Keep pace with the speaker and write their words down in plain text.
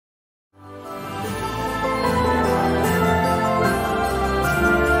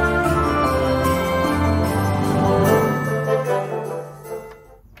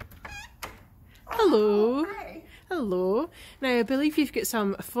believe you've got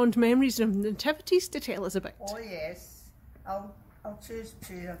some fond memories of nativities to tell us about. Oh yes, I'll choose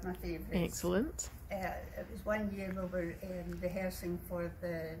two of my favourites. Excellent. It was one year we were rehearsing for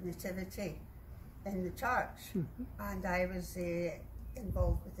the nativity in the church, and I was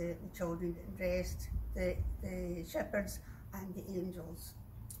involved with the children that dressed the shepherds and the angels.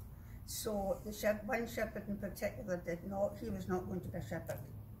 So one shepherd in particular he was not going to be a shepherd.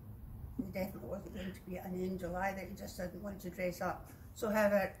 He definitely wasn't going to be an angel either, he just didn't want to dress up. So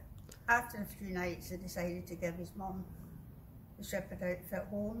however, after a few nights he decided to give his mum the shepherd outfit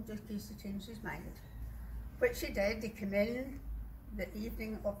home just in case he changed his mind. Which he did. He came in the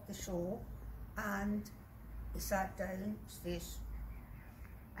evening of the show and he sat down, his face,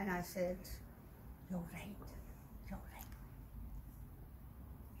 and I said, "You're right, you're right."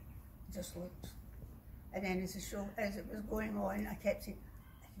 He just looked. And then as it was going on, I kept saying,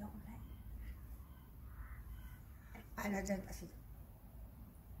 "Are you all right?" And I said,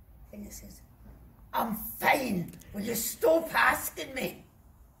 and he says, "I'm fine. Will you stop asking me?"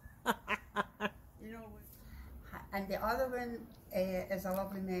 You know. And the other one is a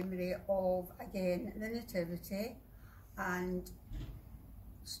lovely memory of, again, the Nativity. And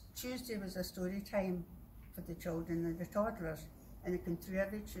Tuesday was a story time for the children and the toddlers. And they came through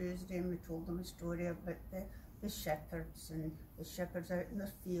every Tuesday and we told them a story about the shepherds and the shepherds out in the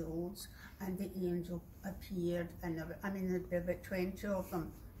fields, and the angel appeared. And there'd be about 20 of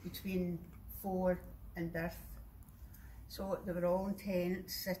them between 4 and birth. So they were all in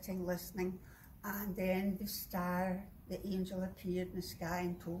tents, sitting, listening, and then the angel appeared in the sky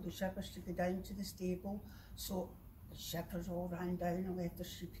and told the shepherds to go down to the stable. So the shepherds all ran down and left their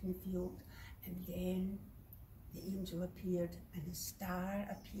sheep in the field, and then the angel appeared and the star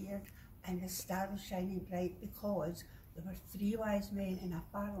appeared, and the star was shining bright because there were 3 wise men in a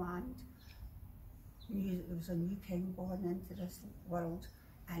far land knew that there was a new king born into this world,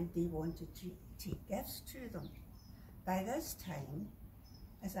 and they wanted to take gifts to them. By this time,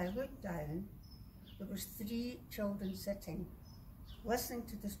 as I looked down, there was 3 children sitting, listening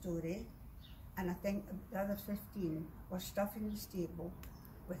to the story, and I think the other 15 were stuffing the stable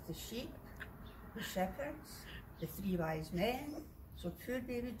with the sheep, the shepherds, the 3 wise men. So poor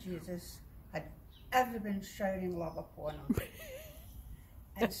baby Jesus had everyone shouting love upon him.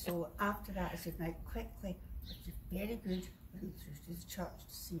 And so after that I said, "Now quickly, it's very good, we're going through to the church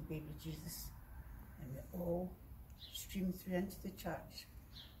to see baby Jesus." And we all streamed through into the church,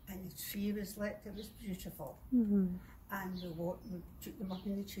 and the tree was lit. It was beautiful. And we took them up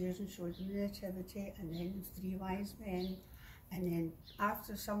in the chairs and showed them the nativity, and then the 3 wise men. And then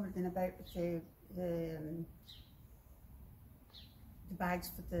after some were going about with the bags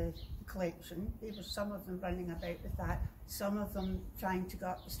for the collection, there were some of them running about with that, some of them trying to go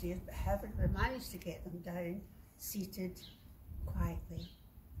up the stairs, but however we managed to get them down, seated quietly,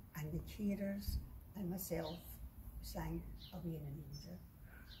 and the carers and myself sang "Away in an Angel,"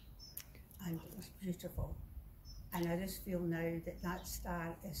 and it was beautiful. And I just feel now that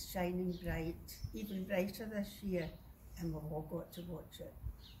star is shining bright, even brighter this year, and we've all got to watch it.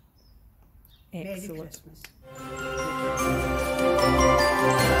 Excellent. Merry Christmas.